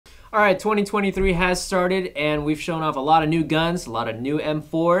All right, 2023 has started and we've shown off a lot of new guns, a lot of new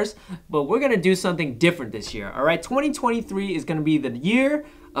M4s, but we're gonna do something different this year, all right? 2023 is gonna be the year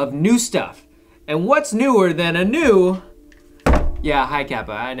of new stuff. And what's newer than a new, yeah,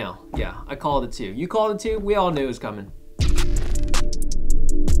 Hi-Capa, I know. Yeah, I called it too. You called it too? We all knew it was coming.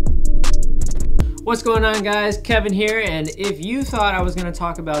 What's going on, guys? Kevin here, and if you thought I was gonna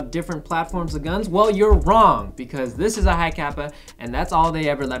talk about different platforms of guns, well, you're wrong, because this is a Hi-Capa, and that's all they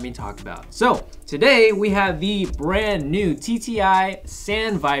ever let me talk about. So, today we have the brand new TTI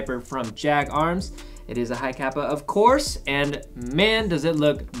Sand Viper from JAG Arms. It is a Hi-Capa, of course, and man, does it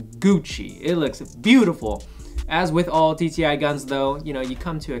look Gucci. It looks beautiful. As with all TTI guns, though, you know, you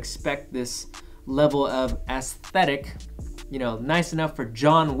come to expect this level of aesthetic, you know, nice enough for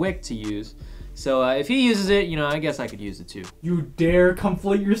John Wick to use. So if he uses it, you know, I guess I could use it too. You dare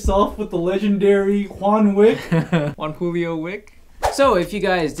conflate yourself with the legendary Juan Wick? Juan Julio Wick? So if you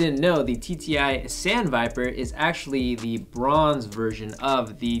guys didn't know, the TTI Sand Viper is actually the bronze version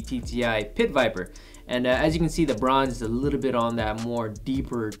of the TTI Pit Viper. And as you can see, the bronze is a little bit on that more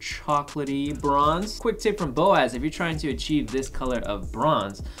deeper chocolatey bronze. Quick tip from Boaz, if you're trying to achieve this color of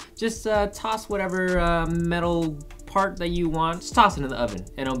bronze, just toss whatever metal part that you want, just toss it in the oven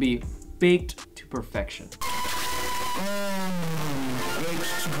and it'll be baked to perfection.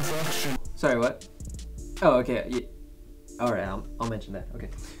 Sorry, what? Oh, okay. Yeah. All right, I'll mention that. Okay.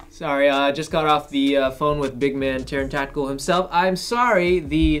 Sorry, just got off the phone with big man Taran Tactical himself. I'm sorry,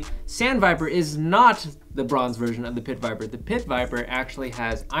 the Sand Viper is not the bronze version of the Pit Viper. The Pit Viper actually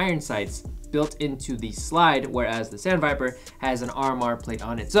has iron sights built into the slide, whereas the Sand Viper has an RMR plate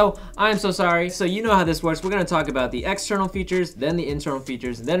on it. So I'm so sorry. So you know how this works. We're gonna talk about the external features, then the internal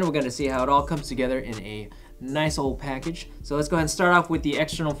features, and then we're gonna see how it all comes together in a nice old package. So let's go ahead and start off with the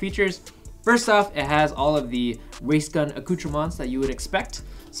external features. First off, it has all of the race gun accoutrements that you would expect.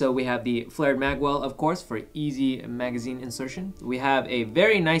 So we have the flared magwell, of course, for easy magazine insertion. We have a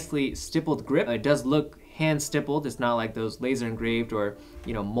very nicely stippled grip. It does look hand stippled. It's not like those laser engraved or,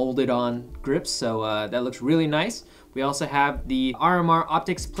 you know, molded on grips. So that looks really nice. We also have the RMR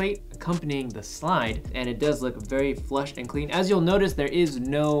optics plate accompanying the slide, and it does look very flush and clean. As you'll notice, there is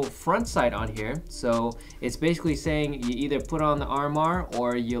no front sight on here. So it's basically saying you either put on the RMR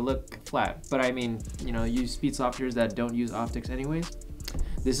or you look flat. But I mean, you know, use speed softwares that don't use optics anyways.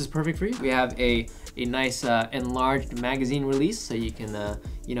 This is perfect for you. We have a nice enlarged magazine release, so you can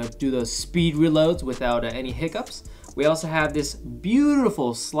you know, do those speed reloads without any hiccups. We also have this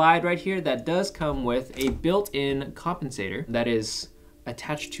beautiful slide right here that does come with a built-in compensator that is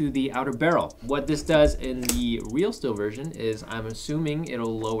attached to the outer barrel. What this does in the real steel version is, I'm assuming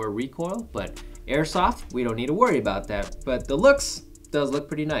it'll lower recoil, but Airsoft, we don't need to worry about that. But the looks does look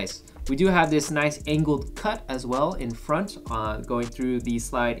pretty nice. We do have this nice angled cut as well in front, going through the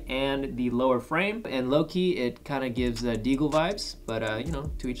slide and the lower frame. And low-key, it kind of gives Deagle vibes, but you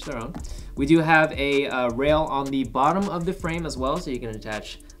know, to each their own. We do have a rail on the bottom of the frame as well, so you can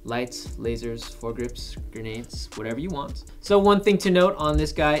attach lights, lasers, foregrips, grenades, whatever you want. So one thing to note on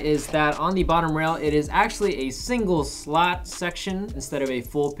this guy is that on the bottom rail, it is actually a single slot section instead of a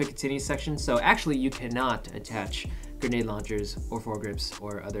full Picatinny section. So actually you cannot attach grenade launchers or foregrips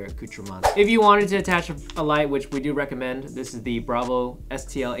or other accoutrements. If you wanted to attach a light, which we do recommend, this is the Bravo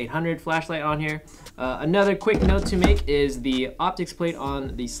STL 800 flashlight on here. Another quick note to make is the optics plate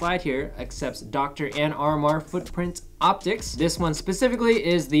on the slide here accepts Doctor and RMR footprint optics. This one specifically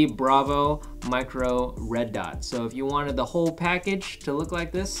is the Bravo Micro Red Dot. So if you wanted the whole package to look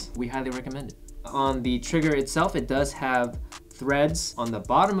like this, we highly recommend it. On the trigger itself, it does have threads on the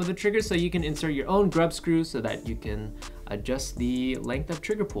bottom of the trigger, so you can insert your own grub screw so that you can adjust the length of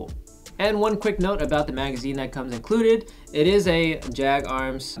trigger pull. And one quick note about the magazine that comes included. It is a JAG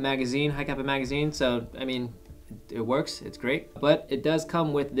Arms magazine, Hi-Capa magazine, so I mean, it works, it's great. But it does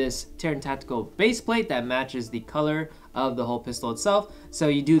come with this Taran Tactical base plate that matches the color of the whole pistol itself. So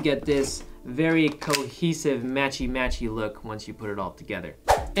you do get this very cohesive matchy-matchy look once you put it all together.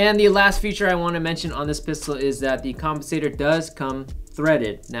 And the last feature I want to mention on this pistol is that the compensator does come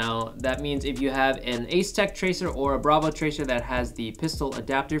threaded. Now that means if you have an Ace Tech tracer or a Bravo tracer that has the pistol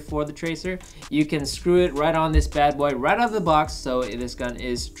adapter for the tracer, you can screw it right on this bad boy right out of the box, so this gun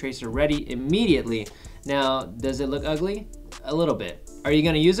is tracer ready immediately. Now, does it look ugly? A little bit. Are you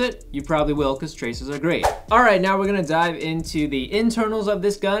gonna use it? You probably will, because tracers are great. All right, now we're gonna dive into the internals of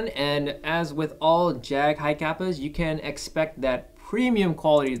this gun, and as with all JAG Hi-Capas, you can expect that premium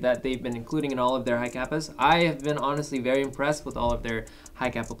quality that they've been including in all of their Hi-Capas. I have been honestly very impressed with all of their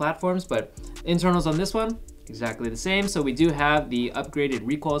Hi-Capa platforms, but internals on this one, exactly the same. So we do have the upgraded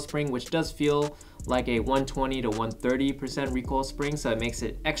recoil spring, which does feel like a 120 to 130% recoil spring, so it makes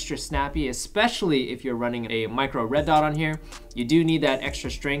it extra snappy, especially if you're running a micro red dot on here. You do need that extra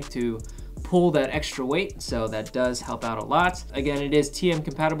strength to pull that extra weight, so that does help out a lot. Again, it is TM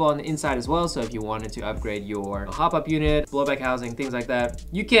compatible on the inside as well, so if you wanted to upgrade your hop-up unit, blowback housing, things like that,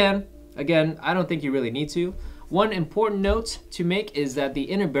 you can. Again, I don't think you really need to. One important note to make is that the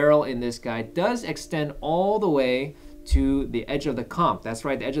inner barrel in this guy does extend all the way to the edge of the comp. That's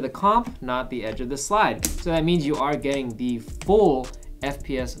right, the edge of the comp, not the edge of the slide. So that means you are getting the full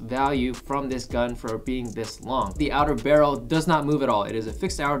FPS value from this gun for being this long. The outer barrel does not move at all. It is a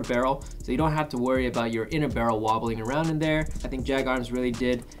fixed outer barrel, so you don't have to worry about your inner barrel wobbling around in there. I think JAG Arms really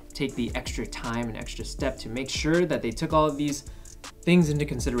did take the extra time and extra step to make sure that they took all of these things into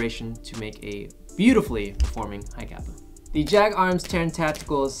consideration to make a beautifully performing Hi-Capa. The JAG Arms Taran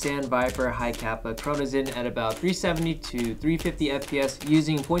Tactical Sand Viper Hi-Capa chronos in at about 370 to 350 FPS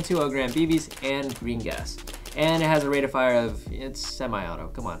using .20 gram BBs and green gas. And it has a rate of fire of, it's semi-auto,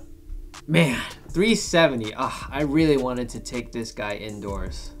 come on. Man, 370, I really wanted to take this guy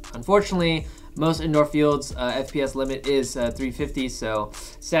indoors. Unfortunately, most indoor fields FPS limit is 350, so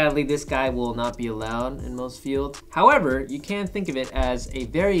sadly this guy will not be allowed in most fields. However, you can think of it as a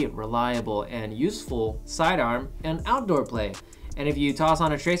very reliable and useful sidearm and outdoor play. And if you toss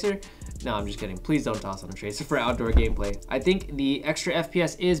on a tracer, no, I'm just kidding. Please don't toss on a tracer for outdoor gameplay. I think the extra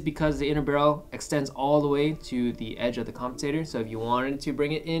FPS is because the inner barrel extends all the way to the edge of the compensator. So if you wanted to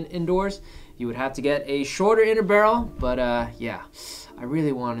bring it in indoors, you would have to get a shorter inner barrel. But yeah, I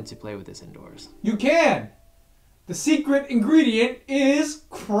really wanted to play with this indoors. You can! The secret ingredient is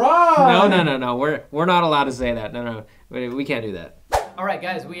crime! No. We're not allowed to say that. No. We can't do that. All right,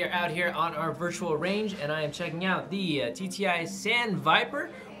 guys, we are out here on our virtual range, and I am checking out the TTI Sand Viper.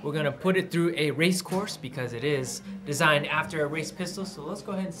 We're gonna put it through a race course because it is designed after a race pistol. So let's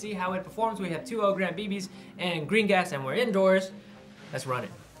go ahead and see how it performs. We have 2 gram BBs and green gas, and we're indoors. Let's run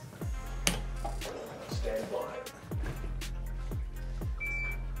it. Stand by.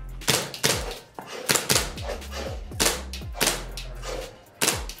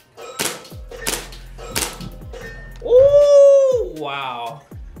 Wow.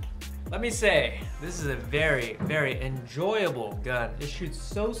 Let me say, this is a very, very enjoyable gun. It shoots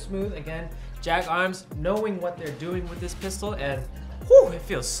so smooth. Again, JAG Arms knowing what they're doing with this pistol, and whew, it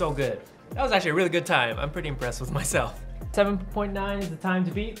feels so good. That was actually a really good time. I'm pretty impressed with myself. 7.9 is the time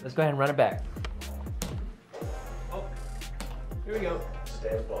to beat. Let's go ahead and run it back. Oh, here we go.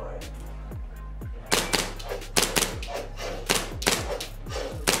 Stand by.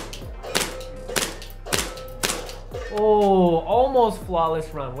 Oh, almost flawless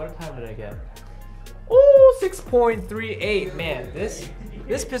run. What time did I get? Oh, 6.38. Man, this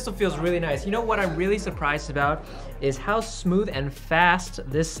pistol feels really nice. You know what I'm really surprised about is how smooth and fast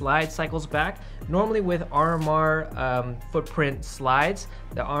this slide cycles back. Normally with RMR footprint slides,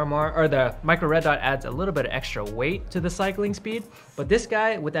 the RMR or the micro red dot adds a little bit of extra weight to the cycling speed, but this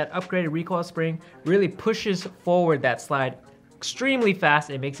guy with that upgraded recoil spring really pushes forward that slide extremely fast.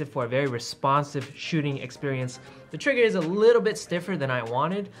 It makes it for a very responsive shooting experience. The trigger is a little bit stiffer than I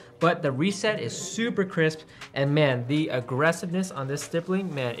wanted, but the reset is super crisp, and man, the aggressiveness on this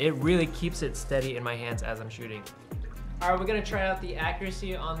stippling, man, it really keeps it steady in my hands as I'm shooting. All right, we're gonna try out the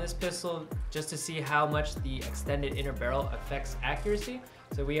accuracy on this pistol just to see how much the extended inner barrel affects accuracy.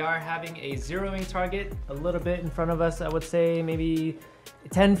 So we are having a zeroing target a little bit in front of us, I would say maybe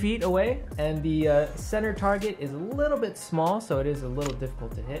 10 feet away, and the center target is a little bit small, so it is a little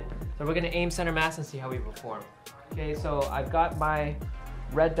difficult to hit. So we're gonna aim center mass and see how we perform. Okay, so I've got my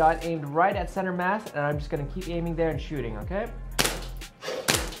red dot aimed right at center mass, and I'm just gonna keep aiming there and shooting, okay?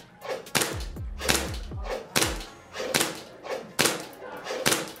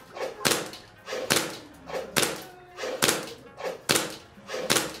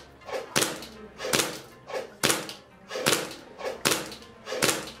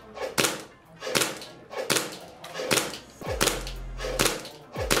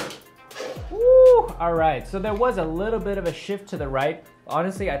 All right, so there was a little bit of a shift to the right.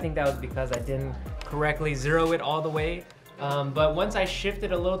 Honestly, I think that was because I didn't correctly zero it all the way. But once I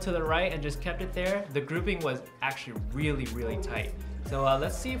shifted a little to the right and just kept it there, the grouping was actually really, really tight. So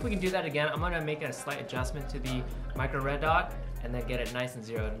let's see if we can do that again. I'm gonna make a slight adjustment to the micro red dot and then get it nice and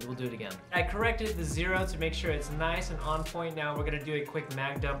zeroed, and we'll do it again. I corrected the zero to make sure it's nice and on point. Now we're gonna do a quick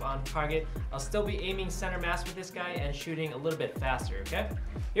mag dump on target. I'll still be aiming center mass with this guy and shooting a little bit faster, okay?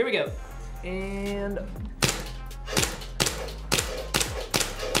 Here we go. And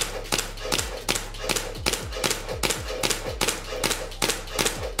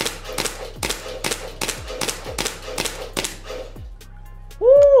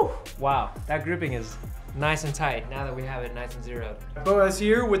woo! Wow, that gripping is nice and tight now that we have it nice and zeroed. Boaz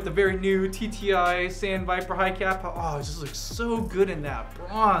here with the very new TTI Sand Viper Hi-Capa. Oh, it just looks so good in that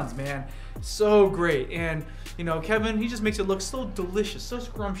bronze, man. So great. And, you know, Kevin, he just makes it look so delicious, so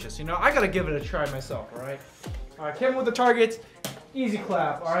scrumptious. You know, I gotta give it a try myself, all right? All right, Kevin with the targets. Easy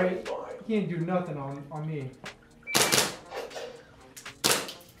clap, all right? He ain't do nothing on me.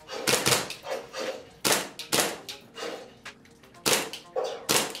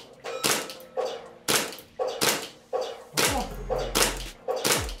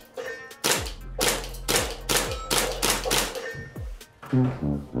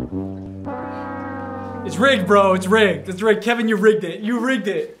 It's rigged, bro. It's rigged. It's rigged. Kevin, you rigged it. You rigged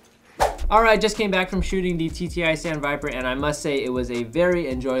it. All right, just came back from shooting the TTI Sand Viper, and I must say it was a very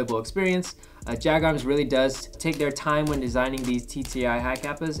enjoyable experience. JAG Arms really does take their time when designing these TTI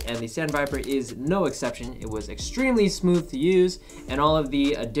Hi-Capas, and the Sand Viper is no exception. It was extremely smooth to use, and all of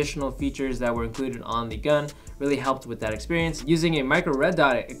the additional features that were included on the gun really helped with that experience. Using a micro red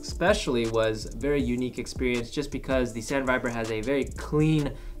dot especially was a very unique experience just because the Sand Viper has a very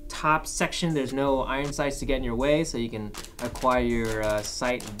clean top section. There's no iron sights to get in your way, so you can acquire your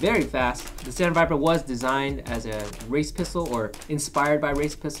sight very fast. The Sand Viper was designed as a race pistol, or inspired by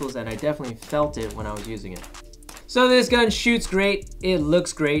race pistols, and I definitely felt it when I was using it. So this gun shoots great, it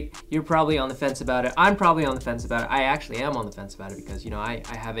looks great. You're probably on the fence about it. I'm probably on the fence about it. I actually am on the fence about it because, you know, I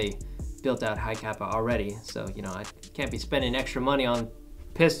have a built out Hi-Capa already, so, you know, I can't be spending extra money on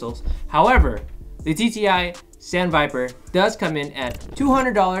pistols. However, the TTI Sand Viper does come in at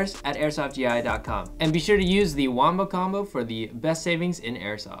 $200 at airsoftgi.com. And be sure to use the Wombo combo for the best savings in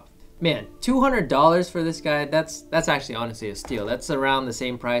Airsoft. Man, $200 for this guy, that's actually honestly a steal. That's around the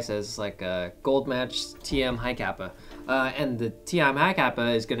same price as like a Gold Match TM Hi-Capa. And the TM Hi-Capa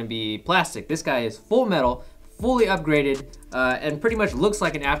is gonna be plastic. This guy is full metal, fully upgraded, and pretty much looks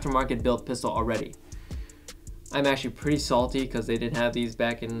like an aftermarket built pistol already. I'm actually pretty salty because they didn't have these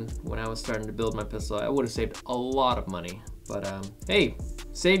back in when I was starting to build my pistol. I would have saved a lot of money. But hey,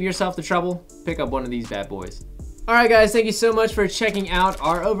 save yourself the trouble, pick up one of these bad boys. Alright guys, thank you so much for checking out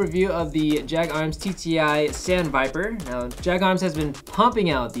our overview of the JAG Arms TTI Sand Viper. Now, JAG Arms has been pumping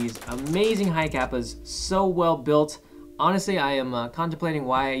out these amazing Hi-Capas, so well built. Honestly, I am contemplating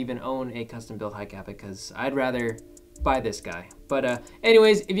why I even own a custom built Hi-Capa, because I'd rather buy this guy. But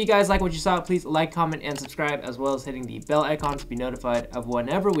anyways, if you guys like what you saw, please like, comment, and subscribe, as well as hitting the bell icon to be notified of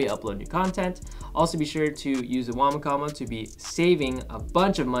whenever we upload new content. Also, be sure to use the Wombo combo to be saving a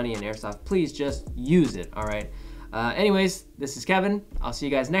bunch of money in Airsoft. Please just use it, all right? Anyways, this is Kevin. I'll see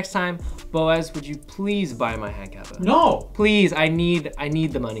you guys next time. Boaz, would you please buy my Hi-Capa? No. Please, I need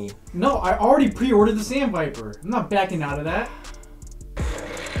the money. No, I already pre-ordered the Sand Viper. I'm not backing out of that.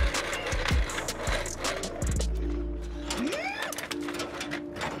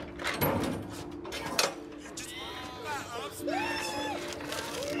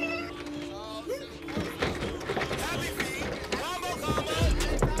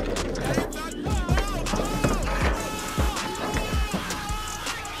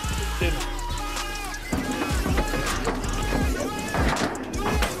 Did